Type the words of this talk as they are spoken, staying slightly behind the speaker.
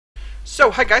So,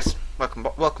 hi guys, welcome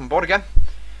aboard again.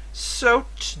 So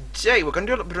today we're going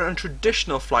to do a little bit of a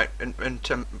traditional flight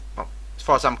well, as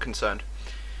far as I'm concerned.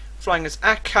 Flying as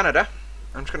Air Canada.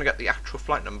 I'm just going to get the actual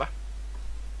flight number.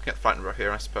 Get the flight number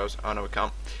here, I suppose. Oh no, we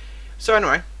can't. So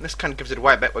anyway, this kind of gives it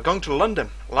away a bit. We're going to London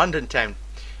town.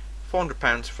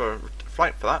 £400 for a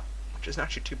flight for that, which isn't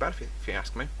actually too bad if you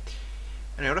ask me.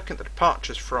 And you're looking at the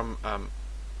departures from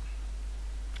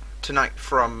tonight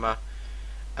from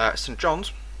St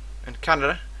John's in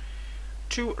Canada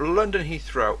to London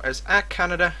Heathrow as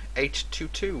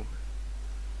ACA882.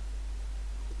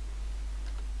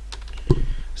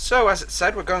 So as it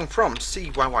said, we're going from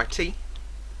CYYT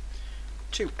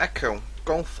to Echo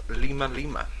Golf Lima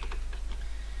Lima.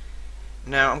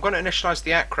 Now I'm going to initialize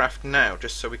the aircraft now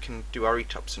just so we can do our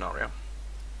ETOPS scenario,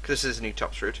 because this is an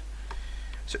ETOPS route.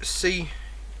 So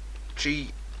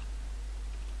CYYT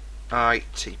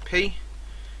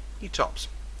ETOPS.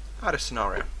 Add a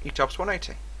scenario. ETOPS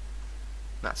 180.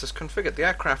 That's as configured. The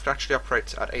aircraft actually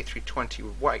operates at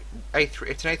A320 weight.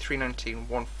 It's an A319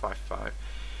 155,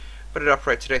 but it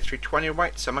operates at A320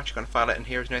 weight. So I'm actually going to file it in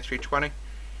here as an A320,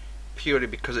 purely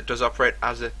because it does operate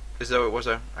as though it was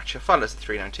actually a file as a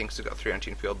 319 because it's got a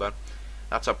 319 fuel burn.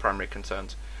 That's our primary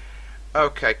concerns.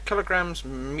 Okay, kilograms,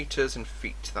 meters, and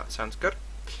feet. That sounds good.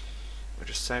 We'll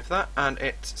just save that, and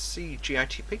it's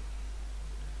CYYT.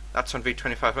 That's on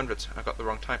V2500s. I got the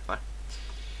wrong type there.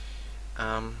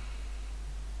 I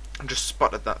just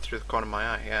spotted that through the corner of my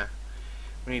eye. Yeah,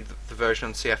 we need the version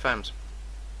on CFMs.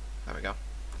 There we go.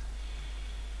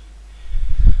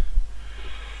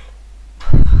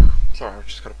 Sorry, I've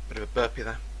just got a bit of a burpee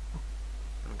there.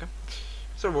 There we go.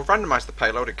 So we'll randomise the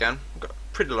payload again. We've got a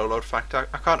pretty low load factor.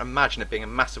 I can't imagine it being a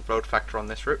massive load factor on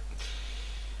this route.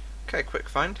 Okay, quick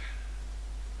find.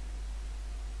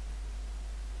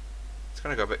 It's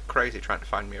going to go a bit crazy trying to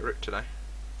find me a route today.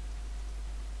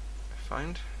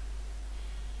 Find.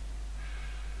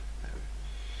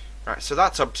 Right, so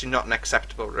that's obviously not an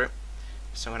acceptable route.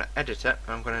 So I'm going to edit it,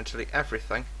 and I'm going to delete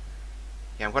everything.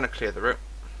 Yeah, I'm going to clear the route.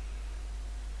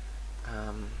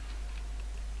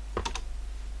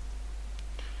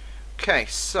 Okay,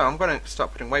 so I'm going to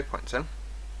start putting waypoints in.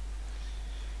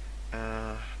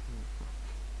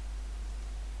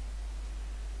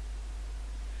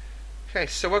 Okay,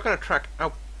 so we're going to track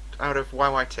out of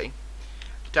YYT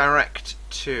direct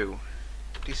to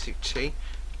DCT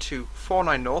to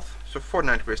 49 north, so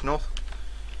 49 degrees north,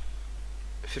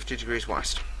 50 degrees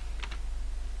west.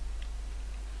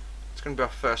 It's going to be our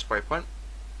first waypoint.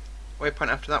 Waypoint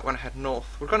after that, we're going to head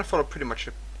north. We're going to follow pretty much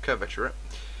a curvature route.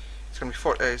 It's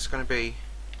going to be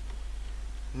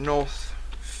north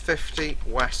 50,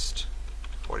 west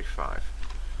 45.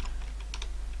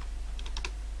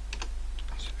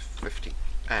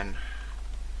 50N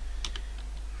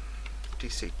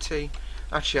DCT.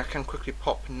 Actually, I can quickly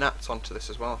pop NATs onto this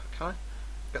as well. Can I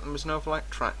get them as an overlay?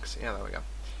 Tracks. Yeah, there we go.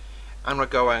 And we're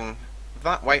going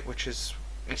that way, which is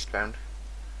eastbound.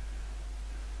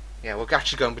 Yeah, we're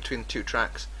actually going between the two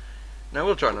tracks. Now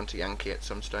we'll join onto Yankee at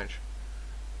some stage.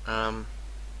 So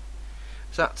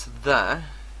that's there.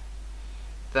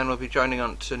 Then we'll be joining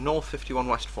on to north 51,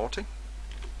 west 40.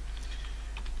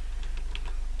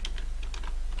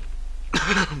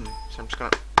 So I'm just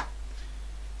going to,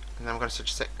 and then I'm going to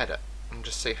just say edit and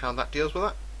just see how that deals with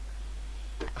it.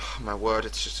 Oh my word,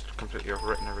 it's just completely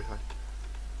overwritten everything.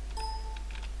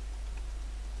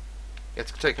 Yeah,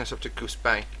 it's taking us up to Goose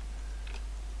Bay.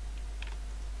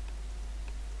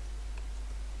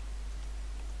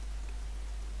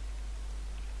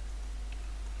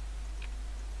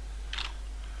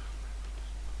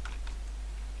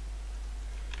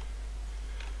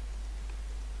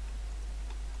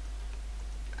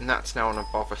 And that's now on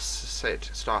above a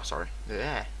star, sorry.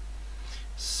 Yeah.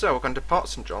 So we're going to depart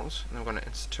St John's, and then we're going to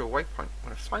insert to a waypoint. We're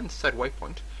going to find said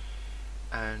waypoint,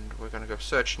 and we're going to go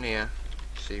search near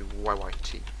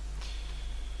CYYT.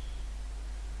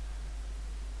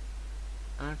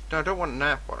 No, I don't want an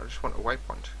airport, I just want a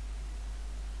waypoint.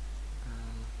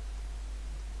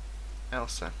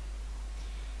 Elsa.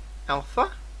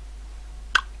 Alpha?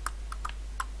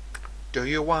 Do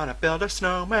you want to build a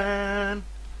snowman?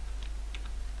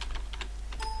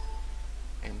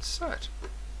 Insert.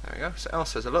 There we go. So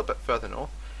Elsa's a little bit further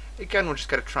north. Again, we'll just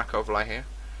get a track overlay here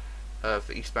of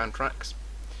the eastbound tracks.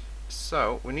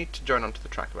 So we need to join onto the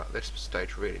track about this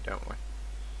stage, really, don't we?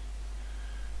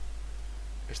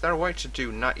 Is there a way to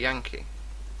do Nat Yankee?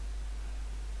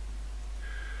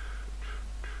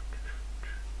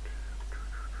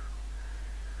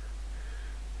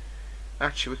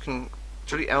 Actually, we can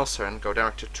delete Elsa and go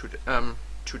direct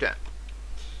to Dep.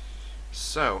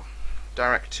 So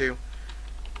direct to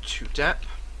dep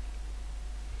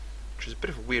which is a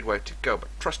bit of a weird way to go, but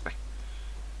trust me.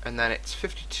 And then it's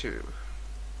 52.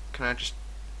 Can I just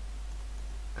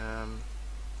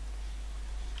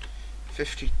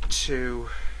 52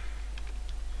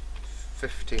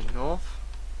 50 north,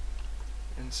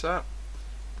 insert.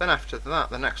 Then after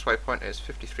that, the next waypoint is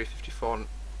 53 54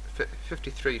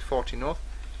 53 40 north.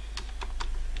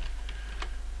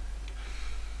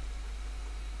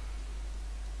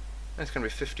 Then it's going to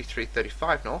be 53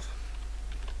 35 north.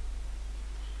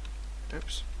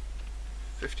 Oops.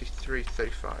 53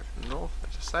 35 north,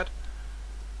 as I said.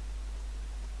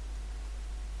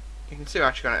 You can see we're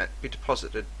actually going to be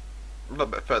deposited a little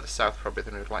bit further south probably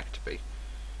than we would like to be,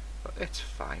 but it's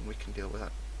fine, we can deal with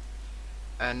it.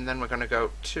 And then we're going to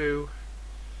go to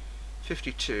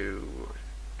 52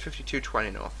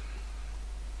 20 north.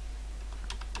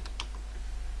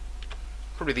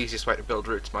 Probably the easiest way to build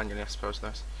routes manually, I suppose,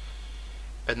 those.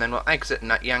 And then we'll exit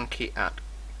Nat Yankee at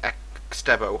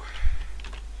Xtebo.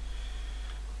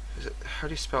 Is it, how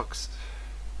do you spell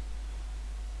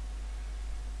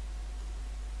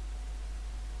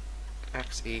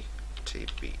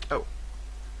Xetbo?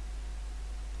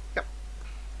 Yep.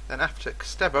 Then after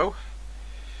Xtebo,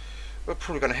 we're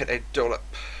probably going to hit a dollop.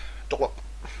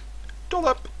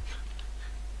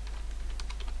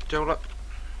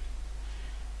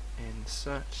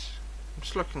 Insert. I'm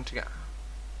just looking to get.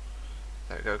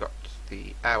 There we go. Got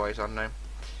the airways on now.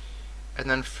 And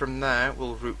then from there,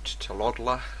 we'll route to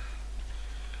Lodler.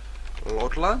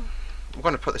 I'm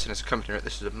going to put this in as a company route.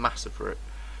 This is a massive route.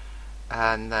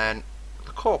 And then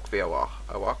the Cork VOR.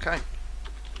 Oh, okay.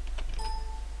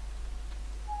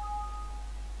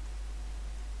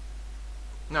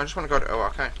 No, I just want to go to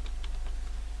ORK.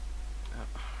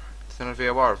 It's in a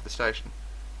VOR of the station.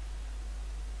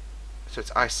 So it's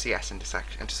ICS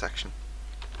intersection.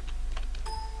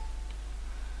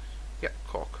 Yep,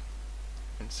 Cork.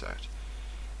 Insert.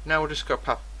 Now we'll just go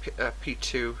past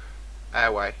P2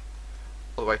 airway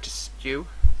all the way to Stew.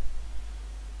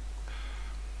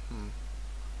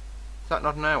 Is that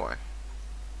not an airway?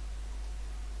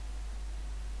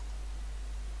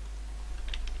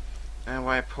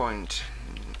 Airway point.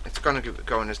 It's going to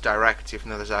go in as direct even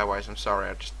though there's airways. I'm sorry,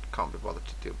 I just can't be bothered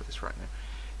to deal with this right now.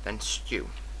 Then Stew,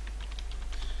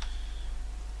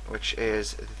 which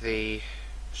is the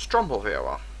Stromble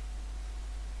VOR.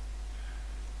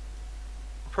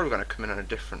 I'm probably going to come in on a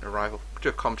different arrival. Do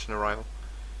a Compton arrival.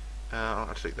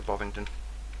 I'll take the Bovington.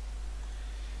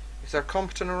 Is there a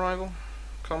Compton arrival?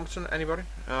 Compton, anybody?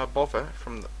 Bother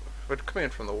from the. We're coming in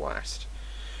from the west.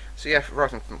 So yeah,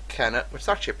 arriving from Kennet, which is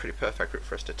actually a pretty perfect route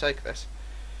for us to take this.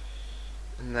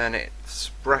 And then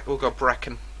it's we'll go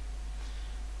Brecon.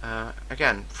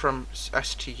 Again, from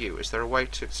STU, is there a way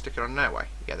to stick it on an airway?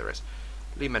 Yeah, there is.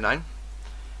 Lima 9.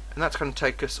 And that's going to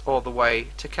take us all the way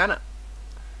to Kennet.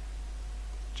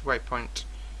 To waypoint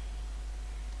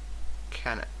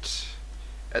Kennet.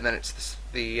 And then it's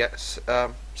the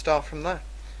start from there.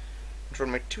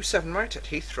 Runway 27 right at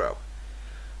Heathrow.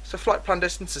 So flight plan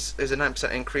distance is a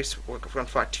 9% increase. We're going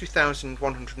to fly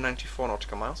 2,194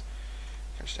 nautical miles.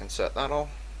 Can just insert that all.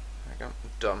 There we go.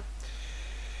 Done.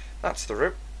 That's the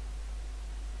route.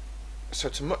 So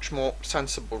it's a much more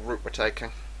sensible route we're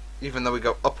taking, even though we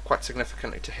go up quite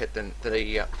significantly to hit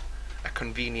a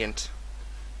convenient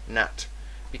NAT.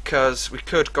 Because we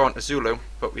could go on to Zulu,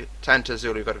 but to enter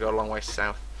Zulu we've got to go a long way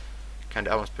south, kind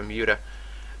of almost Bermuda.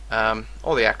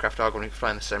 All the aircraft are going to be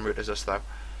flying the same route as us though.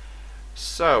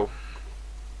 So,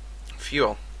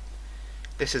 fuel.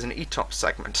 This is an ETOPS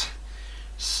segment.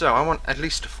 So I want at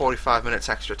least 45 minutes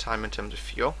extra time in terms of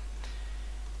fuel.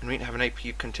 And we need to have an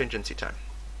APU contingency time.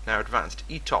 Now advanced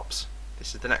ETOPS.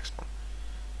 This is the next one.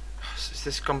 Has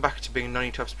this gone back to being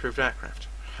non-ETOPS approved aircraft?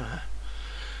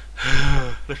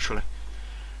 Literally.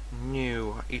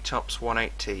 New ETOPS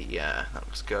 180. Yeah, that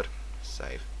looks good.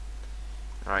 Save.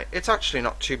 Alright, it's actually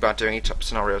not too bad doing ETOPS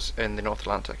scenarios in the North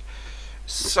Atlantic.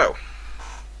 So,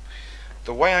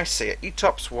 the way I see it,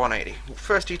 ETOPS 180.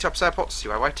 First ETOPS airport,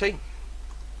 CYYT.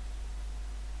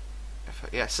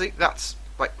 Yeah, see, that's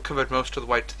like covered most of the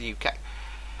way to the UK.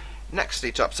 Next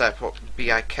ETOPS airport,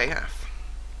 BIKF.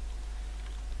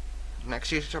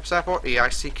 Next ETOPS airport,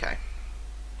 EICK.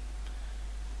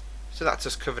 So that's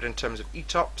us covered in terms of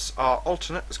ETOPS. Our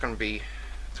alternate is going to be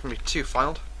two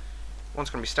filed. One's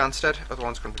going to be Stansted, other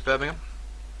one's going to be Birmingham.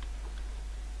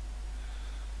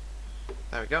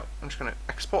 There we go. I'm just going to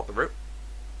export the route.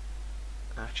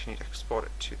 I actually need to export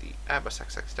it to the Airbus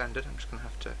X Extended. I'm just going to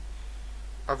have to.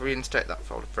 I'll reinstate that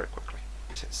folder very quickly.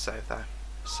 Hit save there.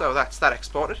 So that's that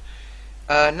exported.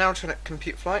 Now I'm just going to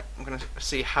compute flight. I'm going to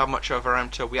see how much over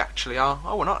Amtel we actually are.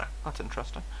 Oh, we're not. That's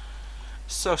interesting.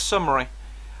 So summary.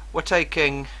 We're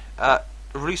taking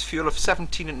release fuel of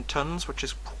 17 tons, which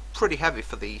is pretty heavy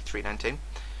for the A319.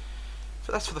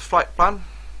 So that's for the flight plan.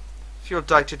 Fuel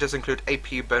data does include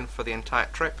APU burn for the entire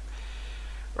trip.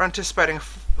 We're anticipating a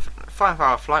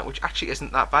 5-hour flight, which actually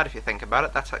isn't that bad if you think about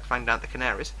it. That's like flying down to the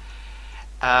Canaries.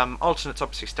 Alternates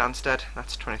obviously Stansted,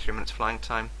 that's 23 minutes flying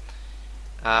time.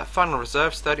 Final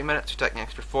reserves 30 minutes, we're taking an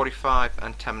extra 45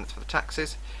 and 10 minutes for the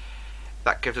taxis.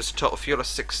 That gives us a total fuel of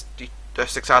 6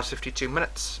 hours 52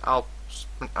 minutes. I'll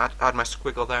add my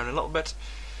squiggle there in a little bit.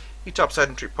 ETOPS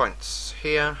entry points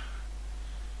here.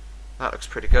 That looks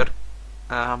pretty good.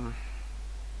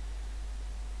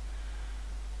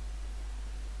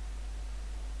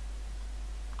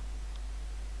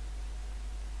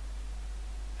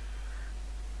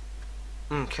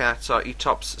 Okay, that's our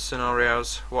ETOPS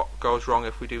scenarios. What goes wrong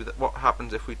if we do that? What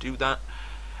happens if we do that?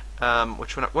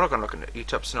 Which we're not going to look at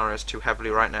ETOPS scenarios too heavily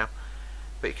right now,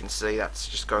 but you can see that's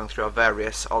just going through our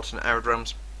various alternate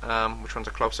aerodromes. Which ones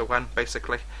are closer when,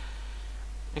 basically.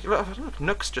 You can look,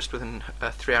 Nook's just within a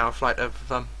 3-hour flight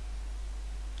of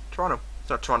Toronto. It's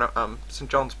not Toronto, St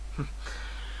John's.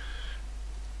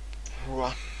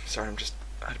 Sorry, I'm just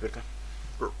had a bit of a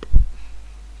burp.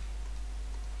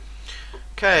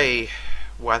 Okay,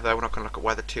 weather. We're not going to look at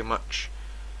weather too much.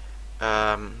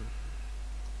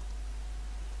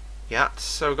 Yeah,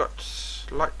 so we've got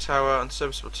light tower,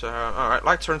 unserviceable tower. Alright,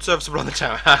 light tower, unserviceable on the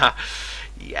tower.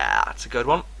 Yeah, that's a good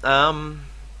one.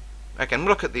 Again, we'll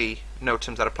look at the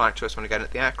NOTAMs that apply to us when we get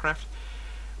into the aircraft.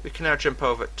 We can now jump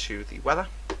over to the weather.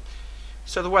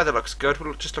 So the weather looks good.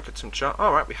 We'll just look at some chart.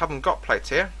 Alright, we haven't got plates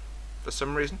here for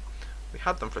some reason. We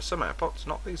had them for some airports,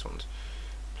 not these ones.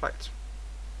 Plates.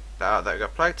 There we go,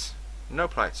 plates. No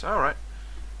plates, alright.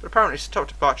 But apparently top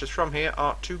departures from here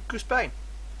are to Goose Bay,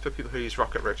 for people who use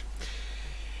Rocket Route.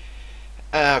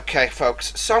 Okay,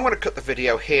 folks, so I'm going to cut the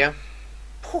video here.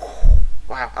 Whew.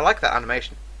 Wow, I like that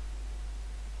animation.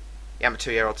 Yeah, I'm a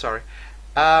 2-year-old, sorry.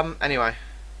 Anyway.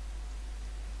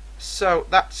 So,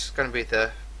 that's going to be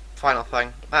the final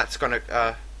thing. That's going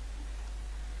to,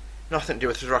 nothing to do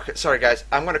with the rocket. Sorry, guys.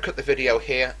 I'm going to cut the video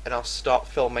here, and I'll start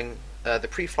filming the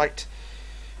pre-flight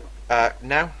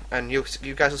now, and you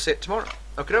guys will see it tomorrow.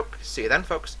 Okay, see you then,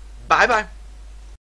 folks. Bye-bye.